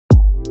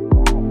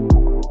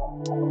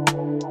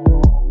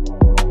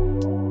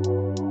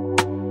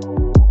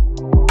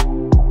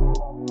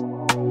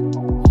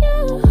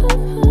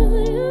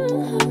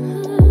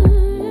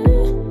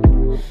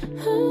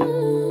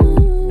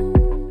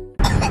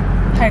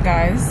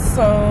guys,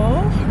 so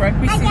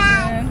rugby season.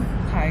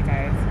 Hi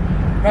guys,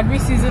 rugby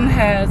season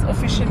has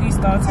officially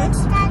started.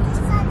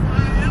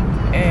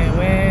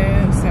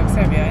 Where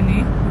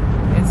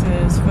it's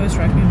his first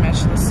rugby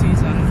match this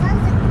season.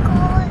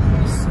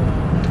 So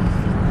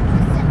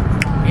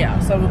yeah,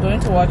 so we're going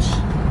to watch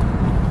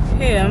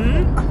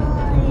him.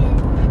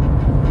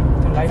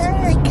 The lights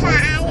on.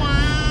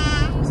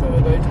 So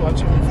we're going to watch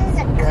him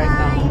right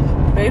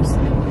now, babes.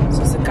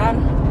 So Sakam,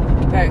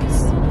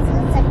 thanks.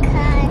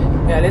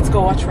 Yeah, let's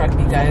go watch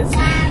rugby, guys.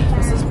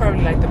 This is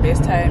probably like the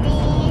best time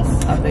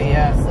of the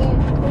year,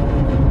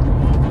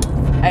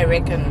 I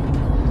reckon,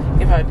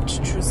 if I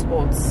choose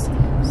sports.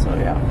 So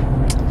yeah,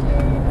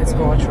 let's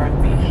go watch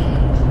rugby.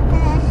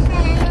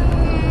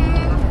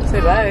 Say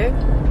bye.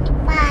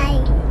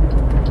 Bye.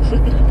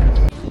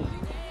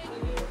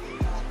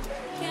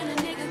 Can a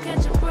nigga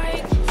catch a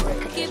break?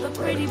 Give a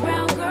pretty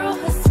brown girl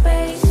her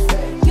space.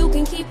 You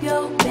can keep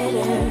your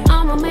better.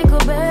 I'ma make a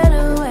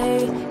better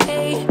way.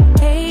 Hey,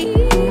 hey.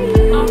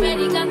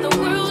 Already got the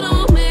world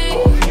on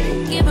me.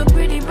 Give a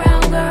pretty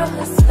brown girl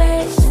her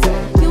space.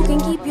 You can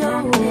keep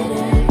your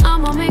better.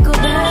 I'ma make a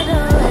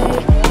better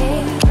way.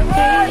 Hey,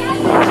 hey.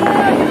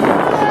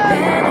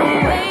 Better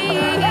way.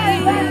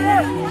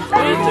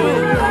 What are you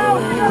doing?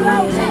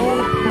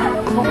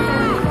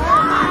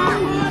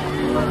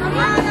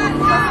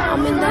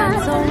 I'm in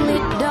that's only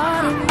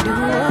daughter. Do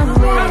I'm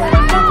really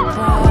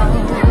proud.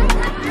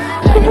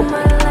 Putting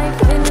my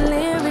life in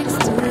lyrics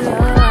to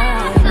your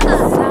eyes.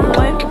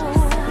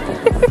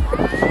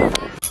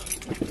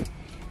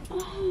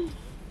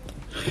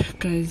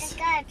 Guys,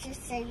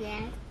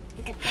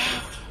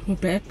 we're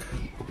back.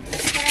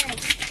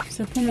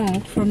 So come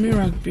on from me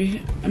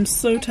rugby. I'm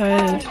so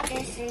tired.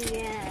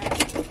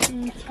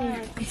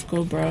 Let's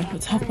go, bro.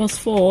 It's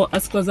 4:30.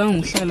 Because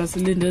I'm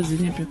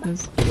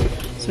because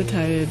so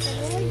tired.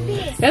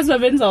 Yes, my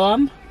ben's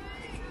arm.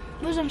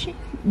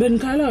 Ben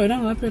Kala, I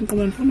don't have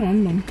come from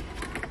mom.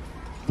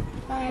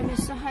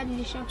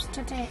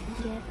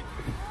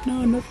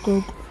 No, not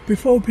go.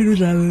 Before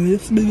people are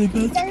listening,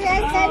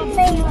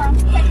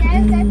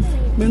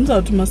 Ben's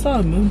out to my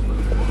son.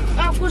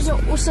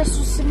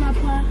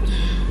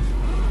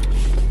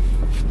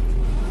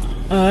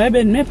 I've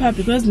been made happy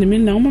because the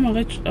mill now, Mama. I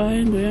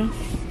ain't going.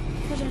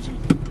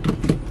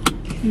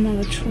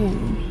 Mama, true.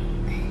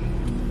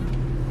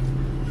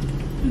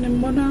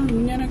 I'm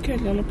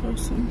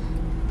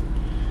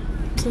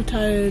so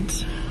tired.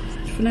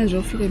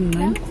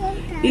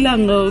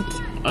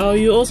 Are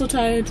you also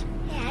tired?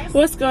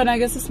 What's going on? I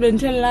guess it's been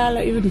till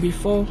Lala even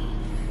before.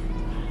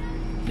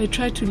 I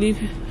tried to leave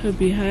her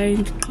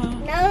behind.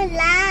 No,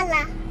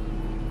 Lala.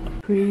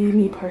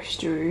 Creamy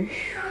posture.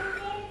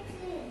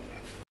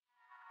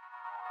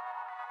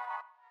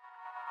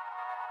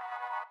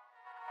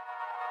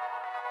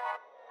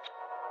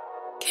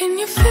 Can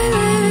you feel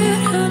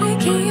it, honey?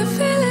 Can you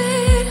feel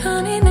it,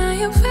 honey? Now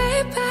you're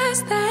way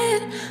past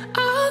that.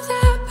 All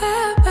that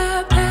bad,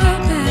 bad, bad,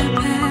 bad,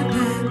 bad,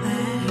 bad,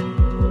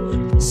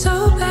 bad. So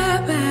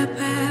bad, bad,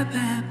 bad,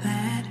 bad,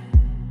 bad.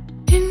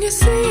 Can you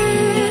see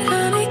it,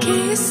 honey?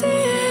 Can you see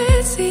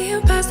it? See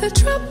you past the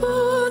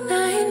trouble.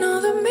 Now you know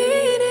the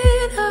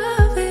meaning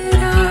of it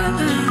all.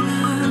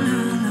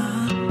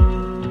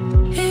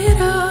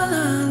 It all,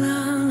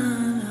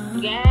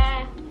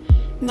 yeah.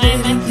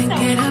 Didn't think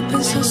it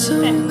happened so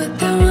soon, but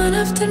then one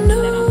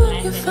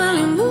afternoon you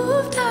finally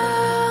moved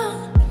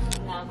on.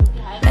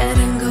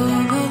 Letting go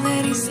of all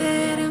that he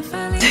said and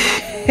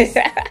finally.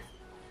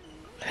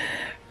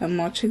 I'm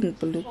watching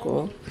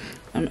Baluko.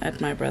 I'm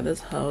at my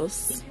brother's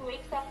house. If he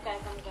wakes up,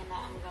 guys, I'm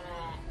gonna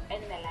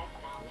end the life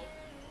now.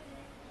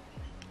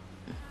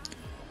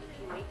 If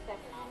he wakes up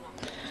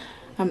now,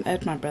 I'm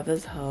at my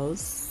brother's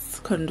house.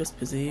 Condos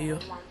busy.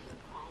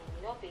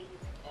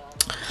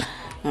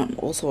 I'm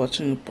also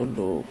watching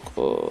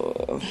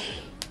Baluko.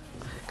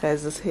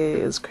 Guys, this hair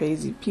is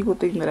crazy. People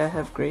think that I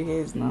have gray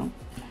hairs now.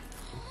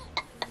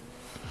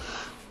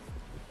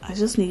 I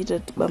just need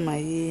it by my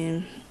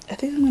I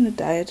think I'm gonna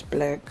dye it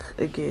black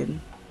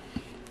again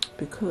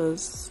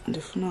because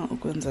ndifuna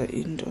ukwenza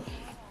into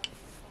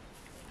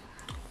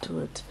to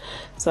it.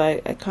 So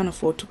I can't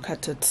afford to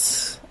cut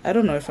it. I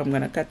don't know if I'm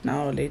gonna cut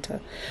now or later,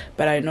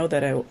 but I know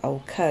that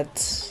I'll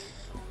cut.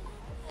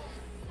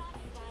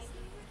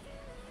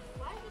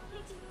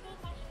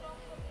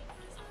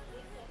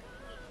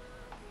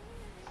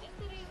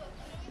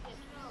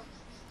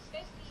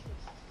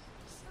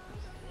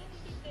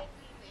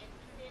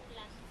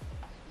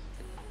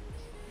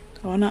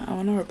 I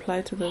wanna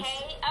reply to this.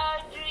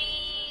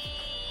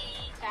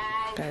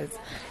 Guys,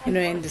 you know,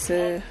 and this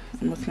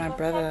I'm with my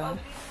brother.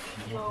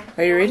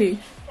 Are you ready?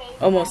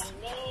 Almost.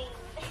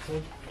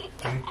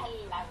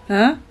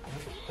 Huh?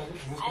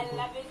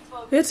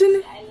 What's in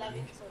it?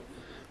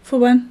 For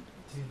one?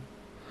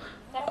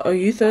 Are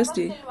you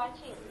thirsty?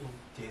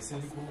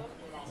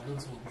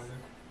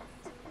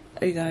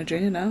 Are you gonna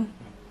drink it now?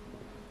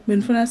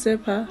 Minfuna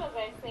sepa.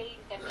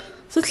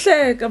 So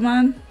come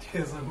on.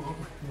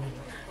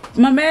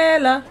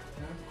 Mamela.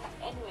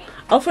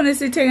 Often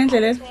is it taking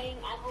the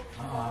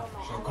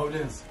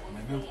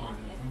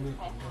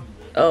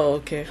Oh,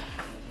 okay.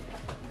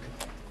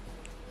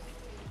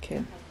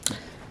 Okay.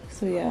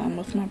 So yeah, I'm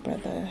with my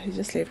brother. He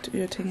just left.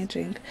 You're taking a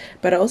drink,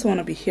 but I also want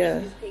to be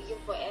here. It's taking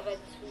forever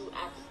to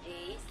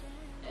update.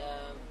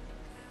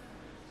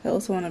 I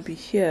also want to be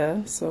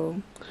here.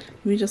 So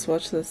let me just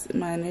watch this.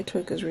 My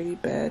network is really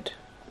bad.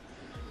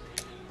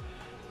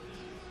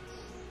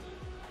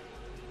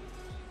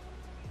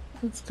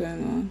 What's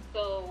going on?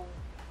 So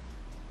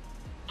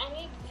I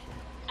need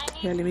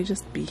Yeah, let me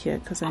just be here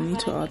because I need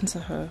to answer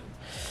her.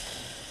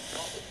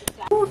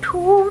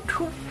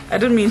 I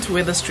didn't mean to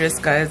wear this dress,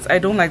 guys. I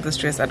don't like this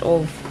dress at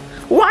all.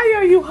 Why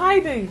are you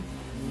hiding?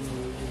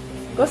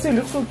 Because you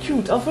look so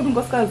cute. I'll film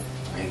guys.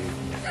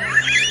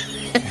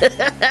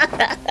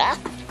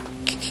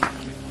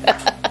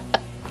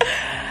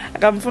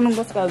 I'm filming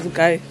guys,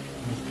 guy.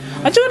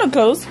 Aren't you gonna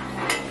close?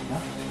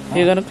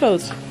 You're gonna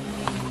close.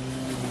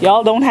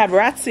 Y'all don't have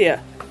rats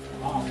here.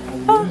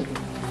 Oh.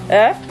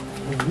 Eh?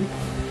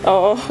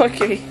 Oh,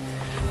 okay.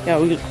 Yeah,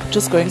 we're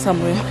just going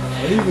somewhere.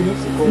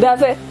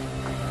 That's it.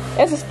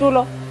 It's a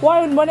stool.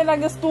 Why would money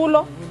like a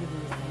stool?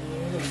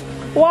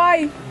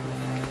 Why?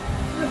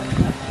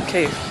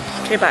 Okay.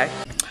 Okay, bye.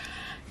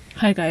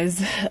 Hi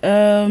guys.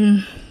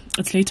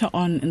 It's later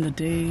on in the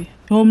day.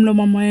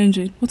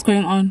 What's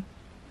going on?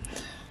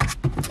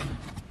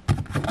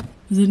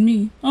 Is it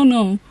me? Oh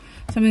no.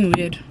 Something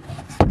weird.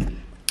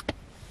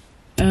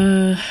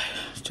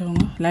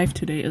 Life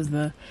today is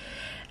the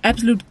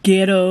absolute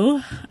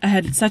ghetto. I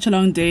had such a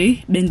long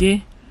day.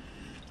 Bende.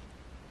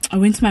 I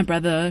went to my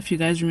brother. If you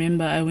guys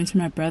remember, I went to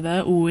my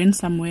brother. We went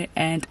somewhere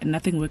and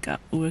nothing worked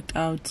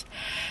out.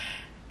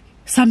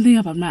 Something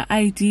about my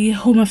ID,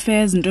 home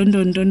affairs, and don.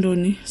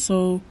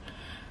 So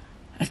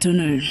I don't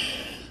know.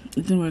 It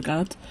didn't work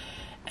out.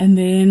 And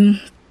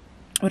then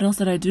what else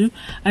did I do?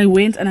 I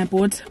went and I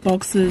bought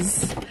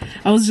boxes.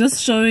 I was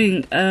just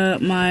showing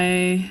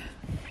my,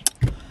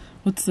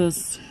 what's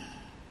this?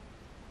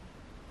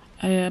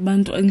 I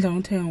went to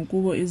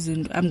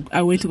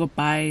go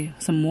buy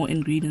some more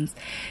ingredients,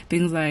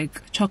 things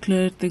like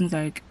chocolate, things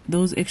like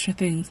those extra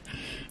things,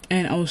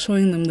 and I was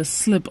showing them the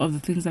slip of the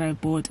things that I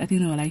bought. I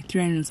think they were like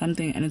 300 and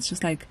something, and it's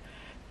just like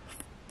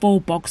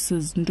 4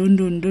 boxes.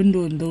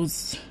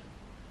 Those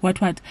what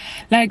like,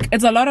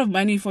 it's a lot of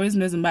money for his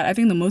medicine, but I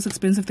think the most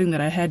expensive thing that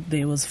I had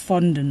there was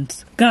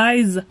fondant.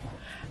 Guys,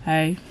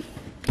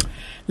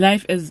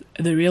 life is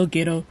the real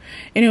ghetto.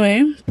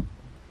 Anyway,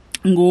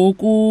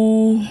 what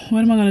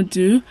am I gonna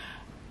do?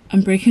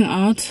 I'm breaking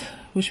out,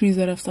 which means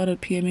that I've started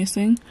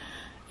PMSing.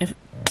 If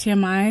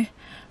TMI,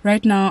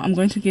 right now I'm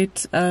going to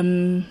get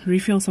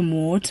refill some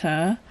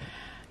water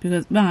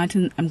because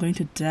I'm going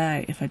to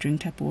die if I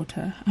drink tap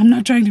water. I'm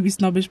not trying to be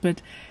snobbish,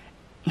 but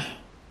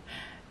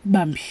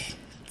Bambi,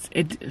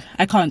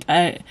 I can't.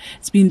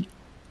 It's been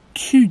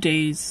 2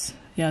 days.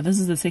 Yeah, this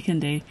is the second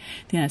day.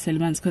 Then I sell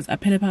months because I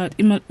put about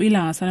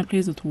Sana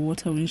plays with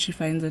water when she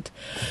finds it.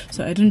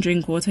 So I didn't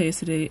drink water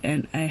yesterday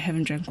and I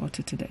haven't drank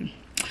water today.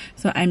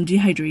 So I'm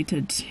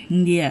dehydrated.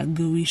 Yeah,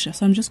 gooisha.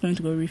 So I'm just going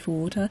to go refill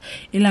water.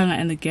 Ilanga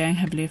and the gang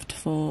have left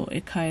for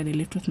Ekaya. They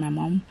left with my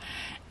mom.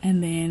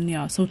 And then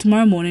yeah, so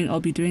tomorrow morning I'll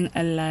be doing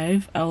a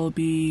live. I'll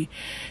be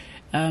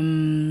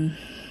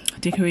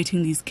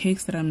decorating these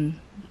cakes that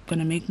I'm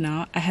gonna make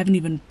now. I haven't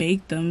even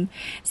baked them.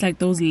 It's like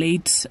those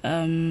late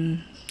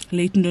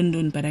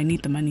London, but I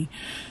need the money.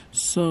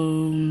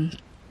 So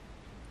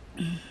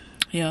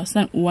yeah,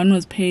 so one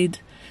was paid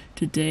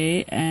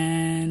today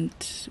and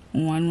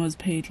one was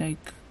paid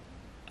like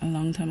a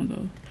long time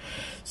ago.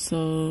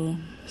 So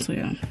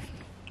yeah,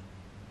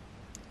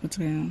 what's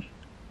going on?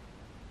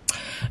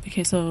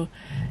 Okay, so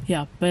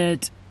yeah,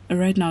 but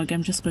right now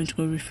I'm just going to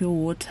go refill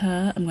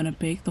water. I'm gonna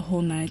bake the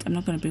whole night. I'm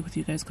not gonna bake with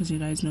you guys because you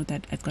guys know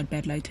that I've got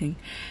bad lighting.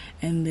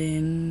 And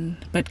then,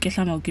 but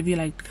Keslam, I'll give you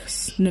like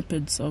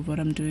snippets of what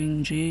I'm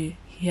doing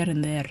here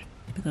and there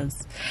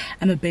because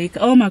I'm a baker.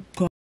 Oh my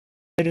god,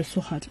 it is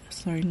so hot.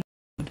 Sorry, no.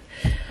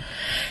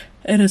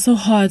 It is so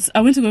hot.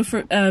 I went to go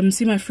for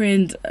see my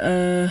friend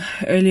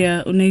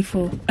earlier,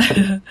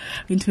 Unefo.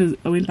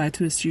 I went by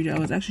to his studio. I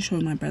was actually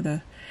showing my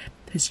brother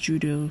his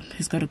studio.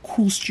 He's got a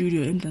cool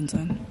studio in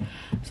Tanzania.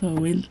 So I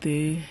went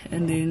there,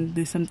 and then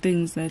there's some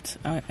things that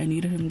I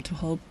needed him to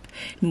help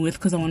me with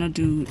because I want to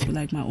do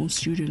like my own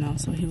studio now.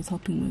 So he was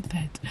helping with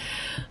that.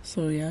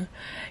 So yeah,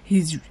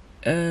 he's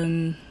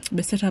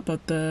set up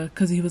at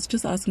because he was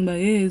just asking about,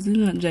 hey, is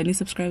Jenny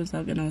subscribers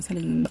up? And I was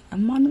telling him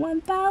I'm on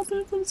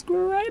 1,000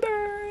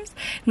 subscribers.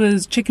 He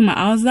was checking my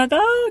hours, like,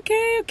 oh,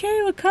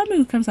 okay, we're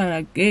coming. Comes out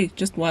like, hey,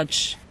 just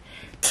watch.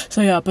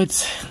 So yeah,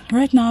 but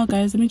right now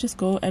guys, let me just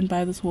go and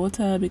buy this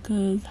water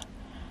because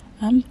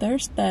I'm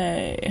thirsty.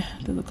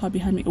 There's a car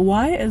behind me.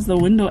 Why is the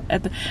window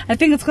at the, I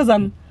think it's because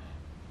I'm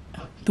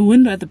the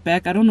window at the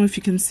back, I don't know if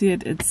you can see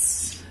it,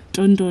 it's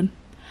don.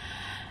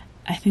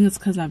 I think it's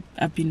because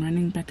I've been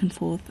running back and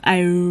forth.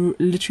 I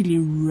literally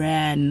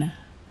ran.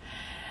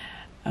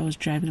 I was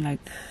driving like,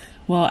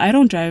 well, I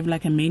don't drive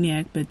like a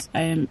maniac, but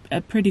I am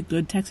a pretty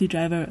good taxi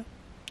driver,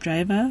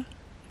 if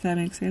that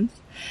makes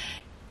sense.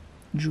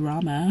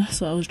 Drama.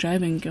 So I was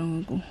driving,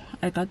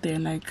 I got there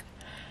and like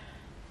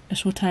a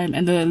short time,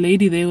 and the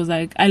lady there was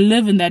like, I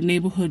live in that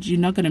neighborhood, you're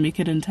not gonna make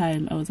it in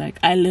time. I was like,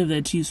 I live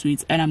at Cheese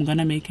Sweets and I'm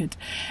gonna make it.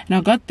 And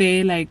I got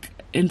there like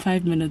in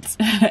 5 minutes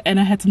and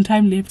I had some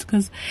time left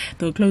because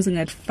they were closing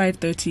at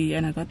 5:30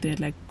 and I got there at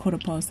like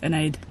 1:15 and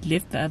I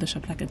left the other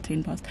shop like at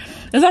 10 past.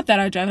 It's not that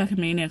I drive like a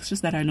maniac, it's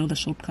just that I know the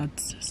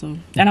shortcuts. So,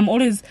 and I'm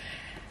always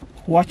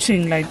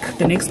watching like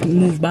the next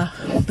move, but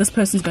this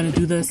person's gonna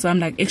do this, so I'm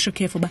like extra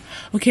careful. But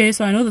okay,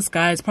 so I know this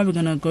guy is probably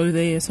gonna go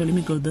there, so let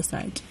me go this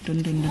side.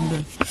 Dun, dun, dun,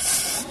 dun.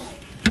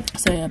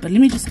 So yeah, but let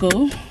me just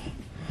go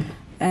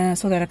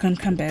so that I can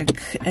come back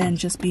and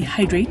just be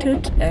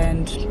hydrated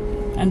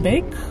and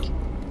bake.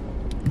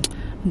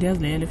 There's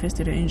the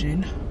elevator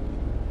engine.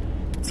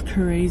 It's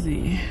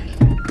crazy.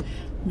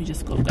 Let me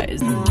just go,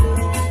 guys.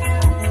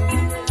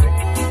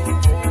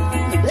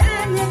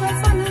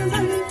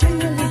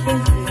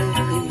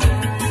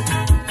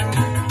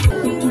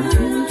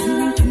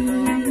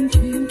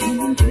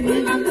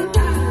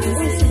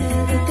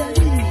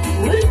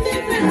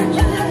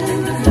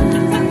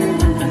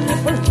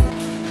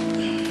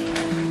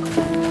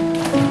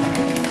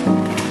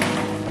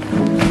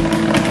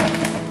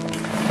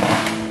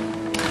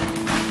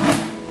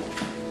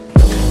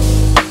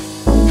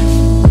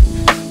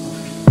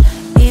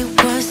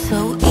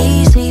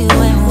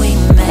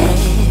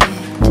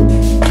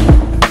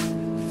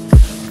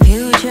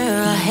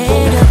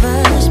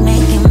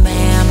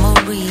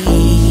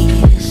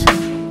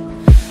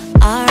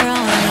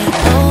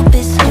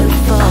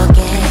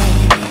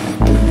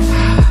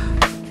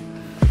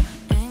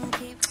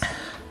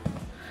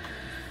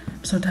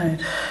 So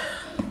tired.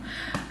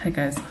 Hi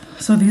guys,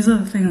 so these are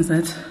the things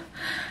that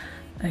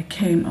I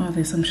came, oh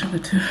there's some sugar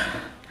too,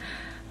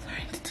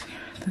 sorry.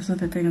 These are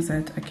the things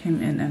that I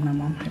came in and my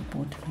mom had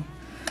bought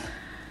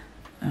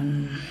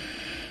me.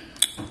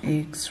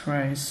 Eggs,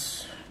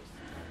 rice,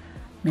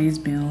 maize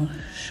meal,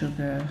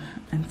 sugar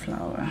and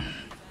flour.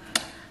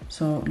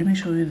 So let me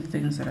show you the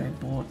things that I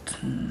bought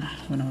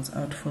when I was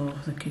out for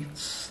the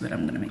cakes that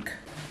I'm gonna make.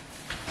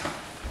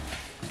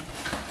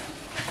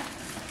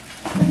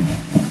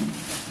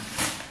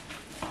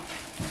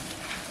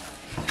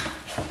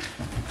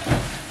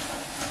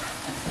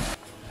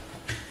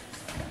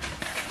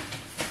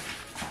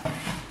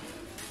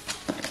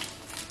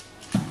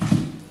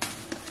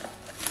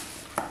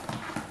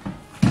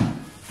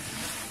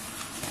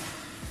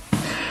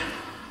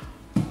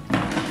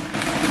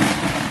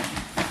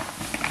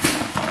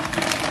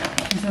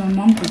 My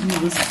mom could do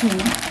this too.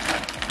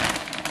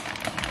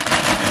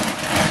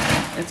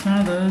 It's one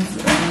of those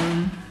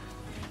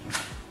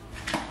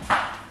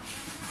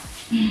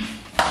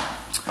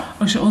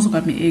oh, she also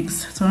got me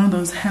eggs. It's one of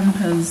those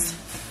hampers.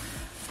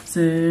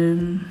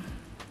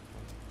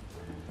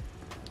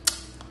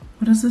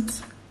 What is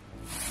it?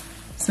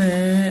 So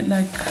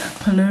like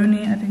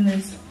polony, I think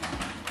there's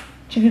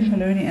chicken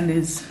polony and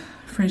there's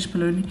French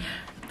polony.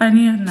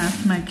 Funny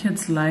enough, my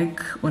kids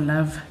like or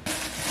love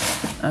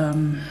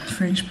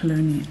French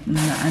polony.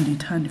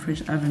 And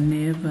French, I've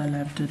never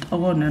loved it.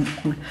 Oh no,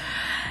 cool.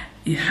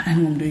 Yeah,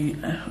 I'm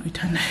doing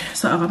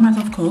so I got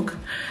myself Coke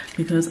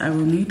because I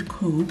will need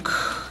Coke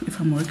if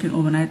I'm working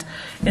overnight.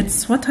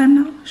 It's what time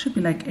now? Should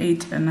be like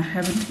 8 and I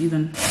haven't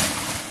even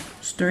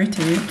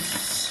started.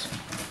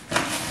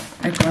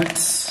 I got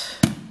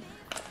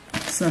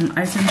some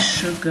icing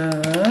sugar,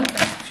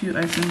 a few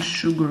icing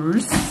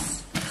sugars.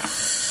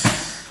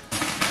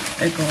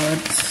 I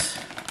got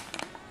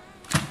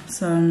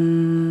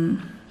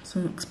some so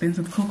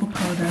expensive cocoa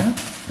powder.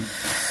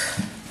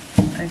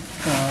 I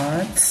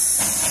got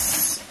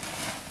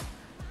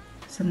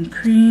some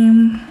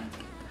cream.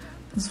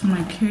 This is for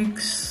my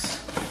cakes.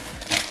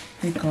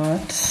 I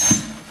got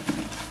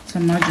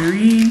some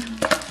margarine.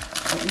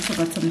 I also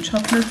got some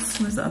chocolates.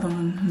 Where's the other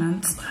one?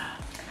 Nuts.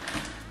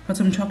 Got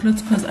some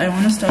chocolates because I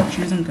want to start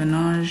using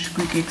ganache,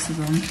 Greek eggs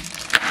on,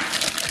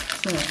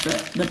 so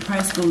the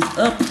price goes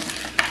up.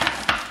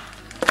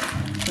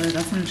 So I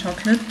got some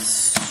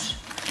chocolates.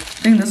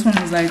 I think this one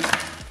was like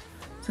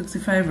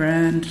 65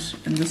 rand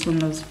and this one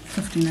was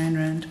 59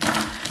 rand.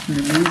 And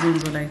the these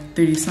ones were like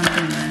 30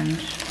 something rand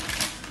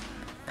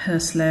per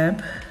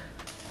slab.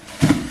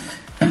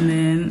 And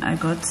then I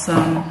got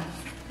some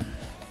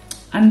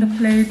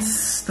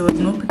underplates. There was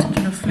no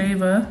particular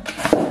flavor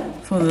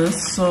for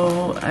this,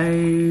 so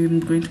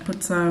I'm going to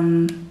put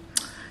some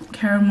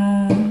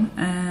caramel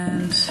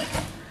and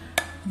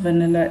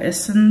vanilla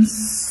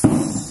essence.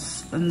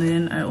 And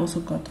then I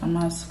also got a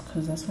mask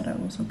because that's what I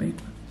also bake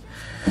with.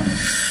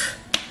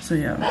 So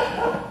yeah,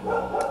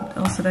 what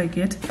else did I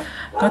get?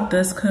 Got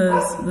this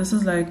because this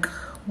is like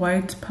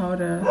white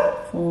powder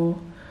for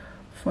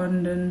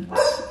fondant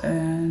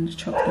and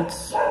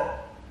chocolates.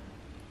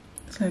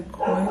 It's like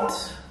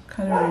white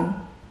coloring.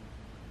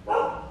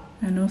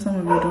 I know some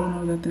of you don't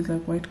know that there's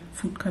like white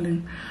food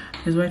coloring.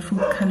 There's white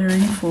food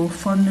coloring for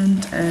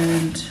fondant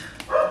and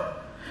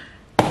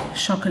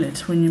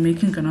chocolate when you're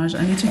making ganache.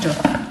 I need to jot.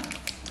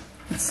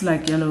 It's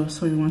like yellow,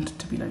 so you want it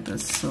to be like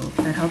this, so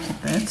that helps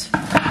with that.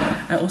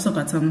 I also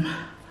got some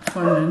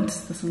fondant.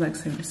 This is like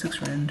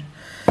 76 rand.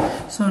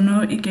 So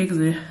no, it gave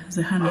the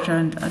 100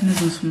 rand. I know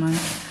this man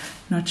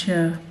not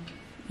here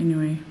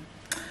Anyway,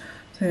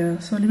 so yeah,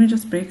 so let me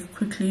just bake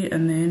quickly,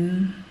 and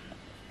then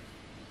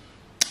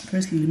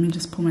firstly let me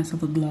just pour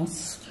myself a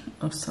glass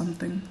of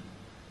something,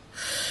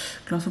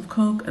 glass of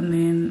Coke, and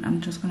then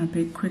I'm just gonna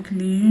bake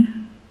quickly.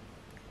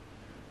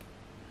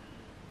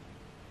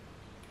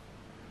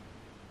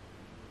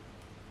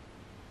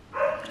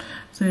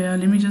 So yeah,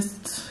 let me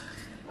just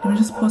pour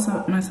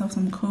myself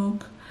some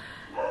Coke,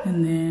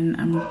 and then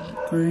I'm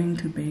going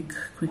to bake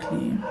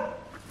quickly.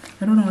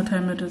 I don't know what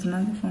time it is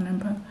now, the phone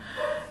number.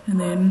 And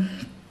then,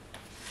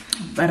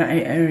 but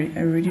I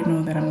already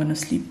know that I'm gonna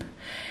sleep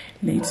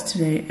late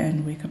today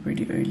and wake up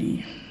really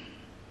early.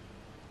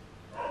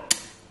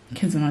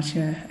 Kids are not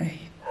here, I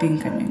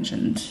think I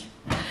mentioned.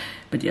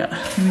 But yeah,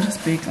 let me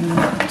just bake. I'm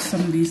gonna put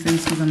some of these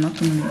things because I'm not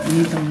gonna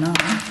need them now.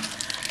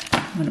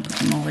 I'm gonna put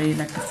them away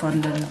like the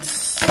fondant.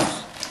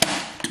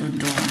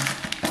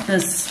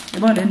 This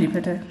about any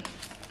better.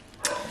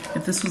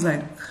 If this was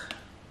like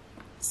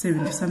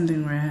 70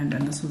 something rand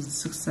and this was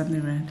 60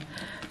 something rand,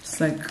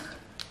 it's like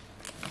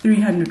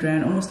 300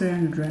 rand, almost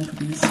 300 rand for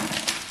these.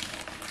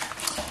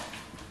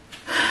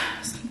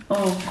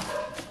 Oh,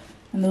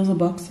 and those are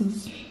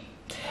boxes.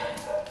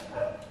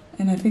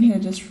 And I think I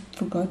just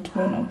forgot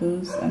one of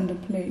those under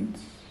plates.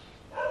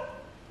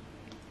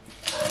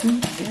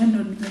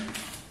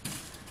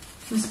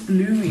 This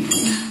bluey.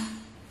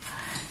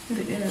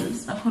 It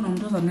is. I can't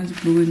remember those are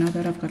meant bluey now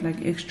that I've got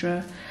like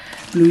extra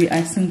bluey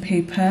icing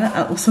paper.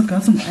 I also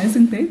got some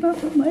icing paper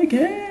for my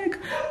cake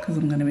because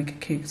I'm gonna make a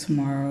cake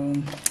tomorrow.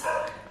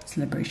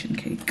 Celebration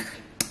cake.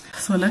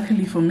 So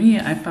luckily for me,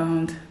 I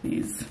found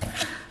these.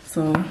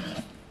 So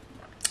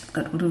I've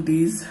got all of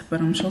these,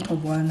 but I'm short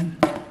of one.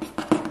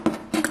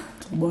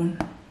 And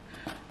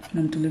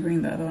I'm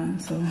delivering the other one.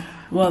 So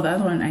well, the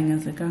other one I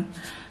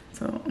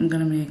so I'm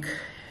gonna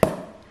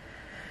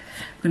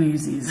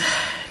use these.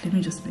 Let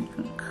me just make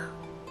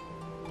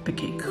the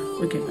cake.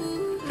 Okay,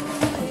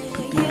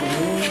 put these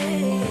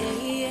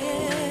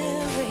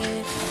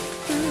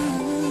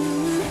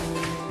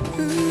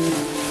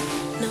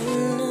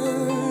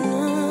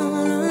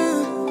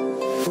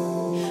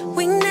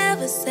We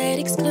never said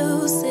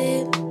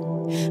exclusive.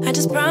 I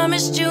just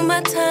promised you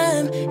my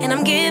time, and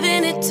I'm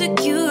giving it to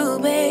you,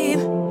 babe.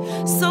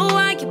 So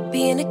why you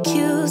being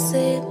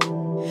accusive?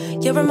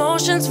 Your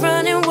emotions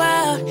running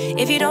wild.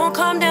 If you don't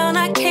calm down,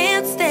 I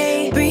can't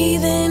stay.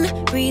 Breathe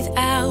in, breathe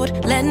out.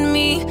 Let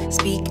me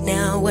speak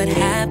now. What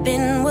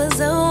happened was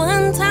a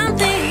one-time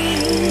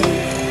thing.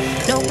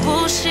 No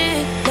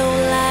bullshit, no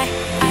lie.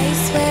 I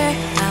swear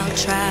I'll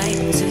try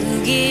to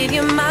give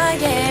you my